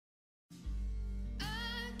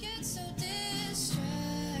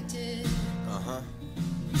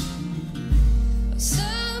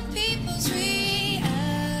Some people's reactions,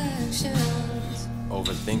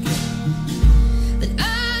 Overthinking. but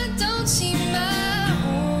I don't see my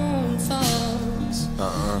own faults.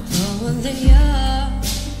 Know what they are.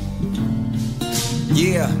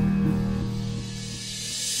 Yeah.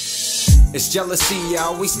 It's jealousy, I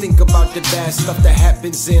always think about the bad stuff that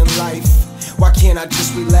happens in life. Why can't I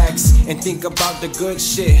just relax and think about the good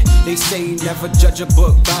shit? They say never judge a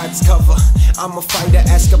book by its cover. I'm a fighter,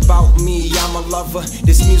 ask about me, I'm a lover.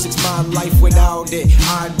 This music's my life, without it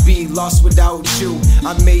I'd be lost without you.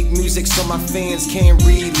 I make music so my fans can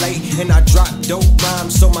relate, and I drop dope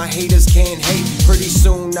rhymes so my haters can't hate. Pretty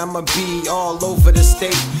soon I'ma be all over the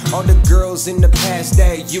state. All the girls in the past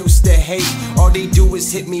that used to hate, all they do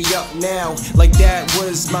is hit me up now, like that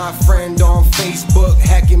was my friend on Facebook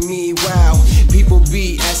hacking me. Wow, people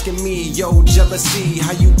be asking me, yo, jealousy,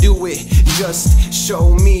 how you do it? Just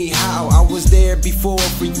show me how. I was there before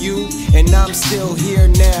for you, and I'm still here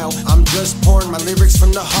now. I'm just pouring my lyrics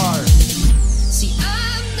from the heart. See,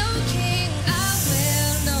 I'm no king, I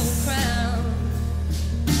wear no crown.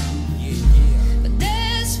 But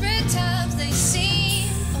desperate times, they seem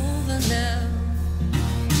over now.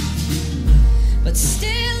 But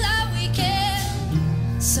still I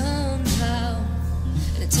weekend somehow,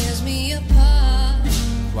 and it tears me apart.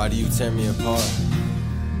 Why do you tear me apart?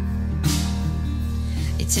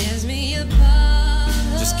 It tears me apart.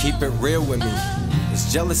 Just keep it real with me.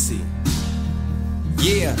 It's jealousy.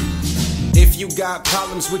 Yeah. If you got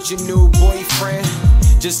problems with your new boyfriend,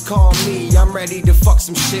 just call me, I'm ready to fuck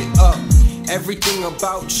some shit up. Everything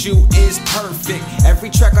about you is perfect. Every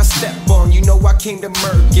track I step on, you know I came to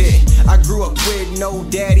murk it. I grew up with no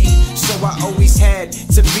daddy, so I always had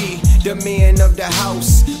to be the man of the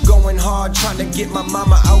house. Going hard, trying to get my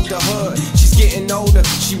mama out the hood. She's getting older,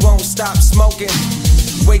 she won't stop smoking.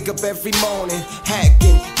 Wake up every morning,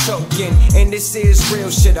 hacking, choking, and this is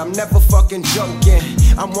real shit, I'm never fucking joking.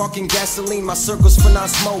 I'm walking gasoline, my circles for not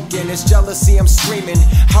smoking. It's jealousy, I'm screaming,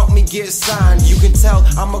 help me get signed. You can tell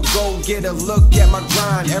I'm a go-getter, look at my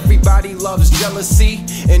grind. Everybody loves jealousy,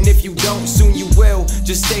 and if you don't, soon you will.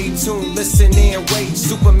 Just stay tuned, listen and wait.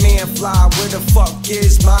 Superman fly, where the fuck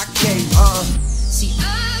is my cape? See,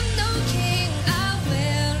 I